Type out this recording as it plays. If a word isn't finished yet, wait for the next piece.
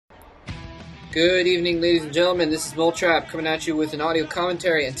Good evening, ladies and gentlemen. This is Moltrap coming at you with an audio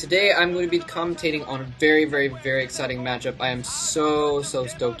commentary, and today I'm going to be commentating on a very exciting matchup. I am so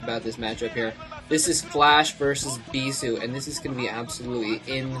stoked about this matchup here. This is Flash versus Bisu, and this is going to be absolutely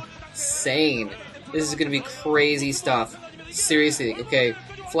insane. This is going to be crazy stuff. Seriously, okay.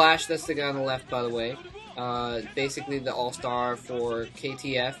 Flash, that's the guy on the left, by the way. Basically the all-star for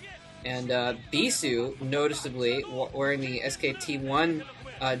KTF. And Bisu, noticeably, wearing the Pt1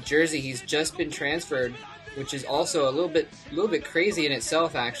 jersey. He's just been transferred, which is also a little bit crazy in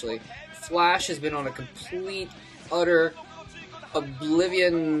itself, actually. Flash has been on a complete, utter,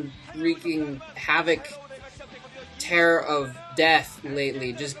 oblivion, wreaking havoc, terror of death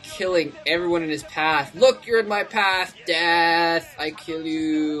lately, just killing everyone in his path. Look, you're in my path, death, I kill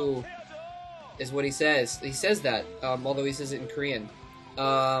you, is what he says. He says that, although he says it in Korean.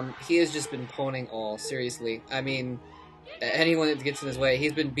 He has just been pwning all, seriously. I mean, anyone that gets in his way.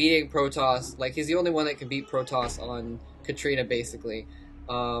 He's been beating Protoss. Like, he's the only one that can beat Protoss on Katrina, basically.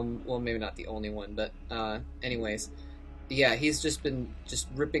 Well, maybe not the only one, but, anyways. Yeah, he's just been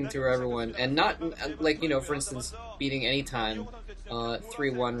ripping through everyone. And not, like, you know, for instance, beating Anytime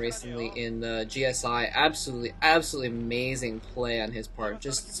 3-1 recently in the GSI. Absolutely amazing play on his part.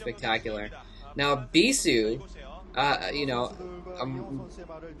 Just spectacular. Now, Bisu, you know, I'm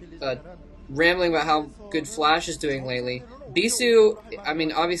rambling about how good Flash is doing lately. Bisu, I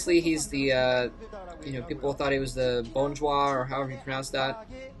mean, obviously he's the, you know, people thought he was the Bonjour, or however you pronounce that.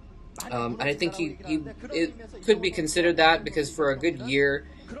 And I think it could be considered that, because for a good year,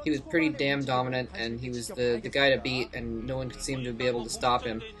 he was pretty damn dominant, and he was the guy to beat, and no one could seem to be able to stop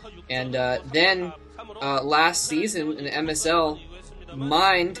him. And then, last season in MSL,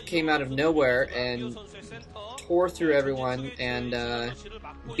 Mind came out of nowhere and tore through everyone and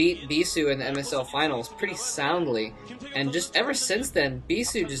beat Bisu in the MSL finals pretty soundly. And just ever since then,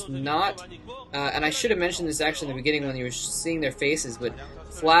 Bisu just not, and I should have mentioned this actually in the beginning when you were seeing their faces, but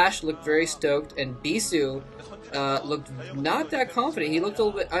Flash looked very stoked, and Bisu looked not that confident. He looked a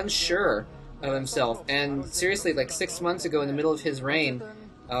little bit unsure of himself. And seriously, like 6 months ago in the middle of his reign,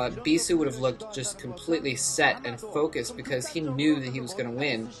 Bisu would have looked just completely set and focused, because he knew that he was going to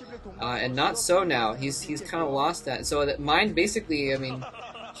win, and not so now. He's kind of lost that. So that Mind basically, I mean,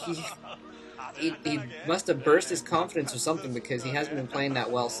 he must have burst his confidence or something, because he hasn't been playing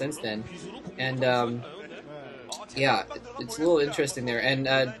that well since then. And yeah, it's a little interesting there. And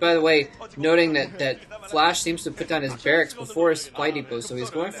by the way, noting that Flash seems to put down his barracks before his supply depot, so he's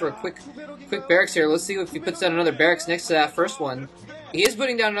going for a quick barracks here. Let's see if he puts down another barracks next to that first one. He is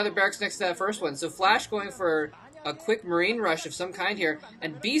putting down another barracks next to that first one. So Flash going for a quick marine rush of some kind here,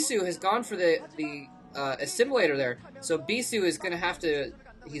 and Bisu has gone for the assimilator there. So Bisu is going to have to,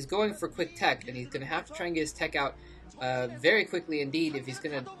 he's going for quick tech, and he's going to have to try and get his tech out very quickly indeed if he's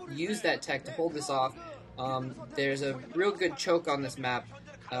going to use that tech to hold this off. There's a real good choke on this map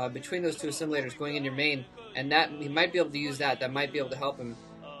between those two assimilators going in your main, and that he might be able to use that. That might be able to help him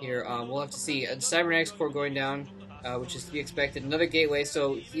here. We'll have to see. Cybernetics core going down, which is to be expected. Another gateway,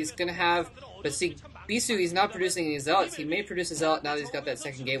 so he's going to have, but see, Bisu, he's not producing any zealots. He may produce a zealot now that he's got that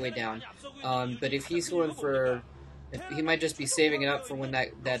second gateway down. But if he's going for, he might just be saving it up for when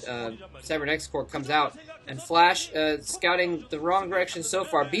that Cybernetics core comes out. And Flash scouting the wrong direction so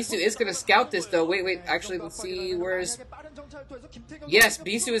far. Bisu is going to scout this, though. Wait, actually, let's see, where's... Yes,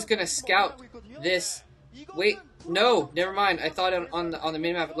 Bisu is going to scout this. Wait, no, never mind. I thought on the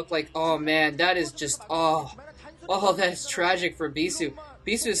minimap it looked like, oh man, that is just, oh, that's tragic for Bisu.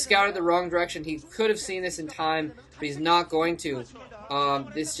 Bisu has scouted the wrong direction. He could have seen this in time, but he's not going to.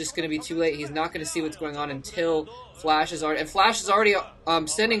 It's just going to be too late. He's not going to see what's going on until Flash is already... And Flash is already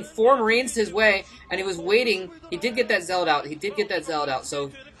sending 4 Marines his way, and he was waiting. He did get that Zealot out.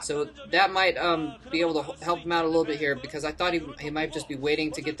 So that might be able to help him out a little bit here, because I thought he might just be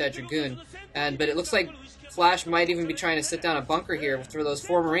waiting to get that Dragoon. But it looks like Flash might even be trying to sit down a bunker here for those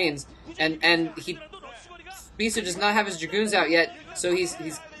 4 Marines. And Bisu does not have his Dragoons out yet, so he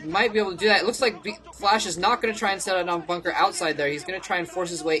might be able to do that. It looks like Flash is not going to try and set down a bunker outside there. He's going to try and force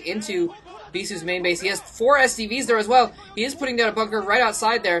his way into Bisu's main base. He has 4 SCVs there as well. He is putting down a bunker right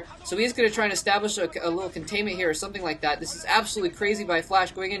outside there, so he's going to try and establish a little containment here or something like that. This is absolutely crazy by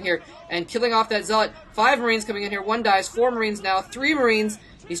Flash going in here and killing off that Zealot. 5 Marines coming in here. 1 dies. 4 Marines now. 3 Marines.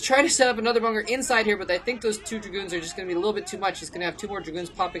 He's trying to set up another bunker inside here, but I think those 2 Dragoons are just going to be a little bit too much. He's going to have 2 more Dragoons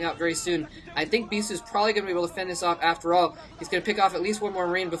popping out very soon. I think Bisu is probably going to be able to fend this off after all. He's going to pick off at least 1 more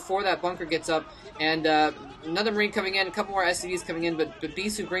Marine before that bunker gets up, and another Marine coming in, a couple more SCVs coming in, but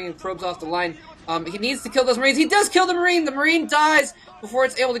Bisu bringing probes off the line. He needs to kill those Marines. He does kill the Marine! The Marine dies before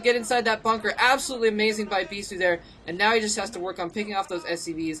it's able to get inside that bunker. Absolutely amazing by Bisu there, and now he just has to work on picking off those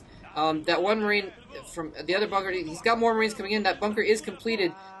SCVs That one Marine from the other bunker, he's got more Marines coming in. That bunker is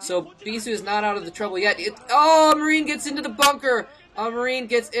completed, so Bisu is not out of the trouble yet. Oh, a Marine gets into the bunker! A Marine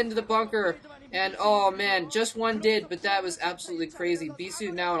gets into the bunker! And oh man, just one did, but that was absolutely crazy.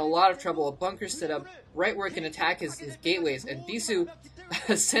 Bisu now in a lot of trouble. A bunker set up right where it can attack his gateways, and Bisu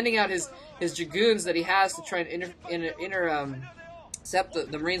sending out his dragoons that he has to try and intercept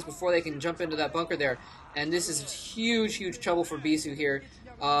the Marines before they can jump into that bunker there. And this is huge trouble for Bisu here.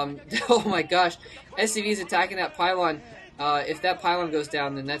 Oh my gosh, SCV's attacking that pylon. If that pylon goes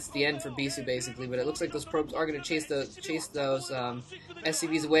down, then that's the end for Bisu basically. But it looks like those probes are going to chase those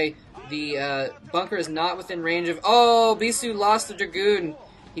SCVs away. The bunker is not within range of. Oh, Bisu lost the dragoon.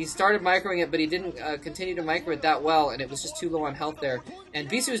 He started microing it, but he didn't continue to micro it that well, and it was just too low on health there. And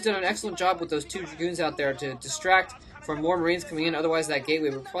Bisu has done an excellent job with those 2 dragoons out there to distract from more Marines coming in. Otherwise, that gateway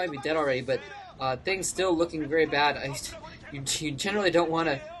would probably be dead already. But things still looking very bad. You generally don't want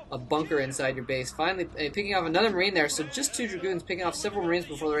a bunker inside your base. Finally, picking off another Marine there, so just 2 dragoons picking off several Marines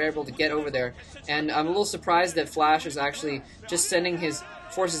before they're able to get over there. And I'm a little surprised that Flash is actually just sending his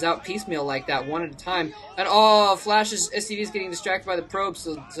forces out piecemeal like that, one at a time. And oh, Flash's SCV is getting distracted by the probes,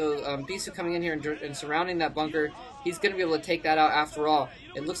 so Bisu coming in here and surrounding that bunker. He's going to be able to take that out after all.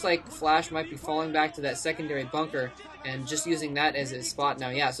 It looks like Flash might be falling back to that secondary bunker and just using that as his spot now.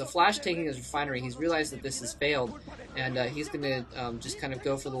 Yeah, so Flash taking his refinery, he's realized that this has failed, and he's going to just kind of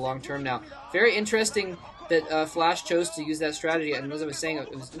go for the long term now. Very interesting that Flash chose to use that strategy, and as I was saying,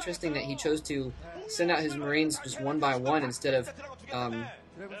 it was interesting that he chose to send out his Marines just one by one instead of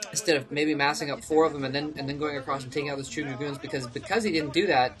maybe massing up 4 of them and then going across and taking out those 2 dragoons, because he didn't do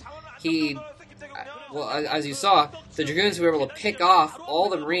that, well, as you saw, the dragoons were able to pick off all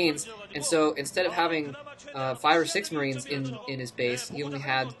the Marines, and so instead of having 5 or 6 Marines in his base, he only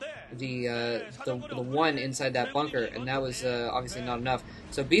had the 1 inside that bunker, and that was obviously not enough.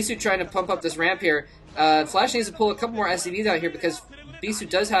 So Bisu trying to pump up this ramp here. Flash needs to pull a couple more SCVs out here because Bisu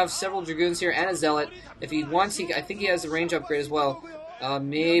does have several dragoons here and a zealot. If he wants, I think he has a range upgrade as well.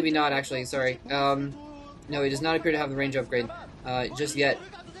 Maybe not actually. Sorry. No, he does not appear to have the range upgrade just yet.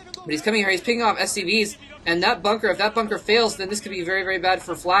 But he's coming here. He's picking off SCVs, and that bunker. If that bunker fails, then this could be very bad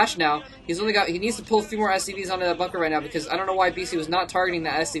for Flash. Now he needs to pull a few more SCVs onto that bunker right now, because I don't know why BC was not targeting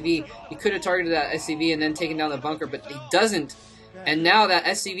that SCV. He could have targeted that SCV and then taken down the bunker, but he doesn't. And now that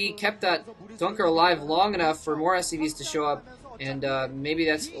SCV kept that bunker alive long enough for more SCVs to show up. And maybe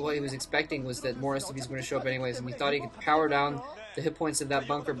that's what he was expecting, was that more SCVs were going to show up anyways, and he thought he could power down the hit points of that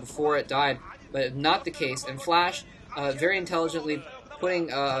bunker before it died, but not the case. And Flash, very intelligently putting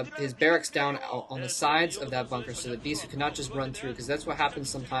his barracks down on the sides of that bunker so that Bisu cannot just run through, because that's what happens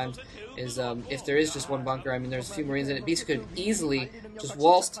sometimes, is if there is just one bunker, I mean, there's a few Marines in it, Bisu could easily just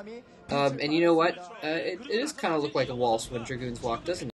waltzed, and you know what, it does kind of look like a waltz when Dragoons walk, doesn't it?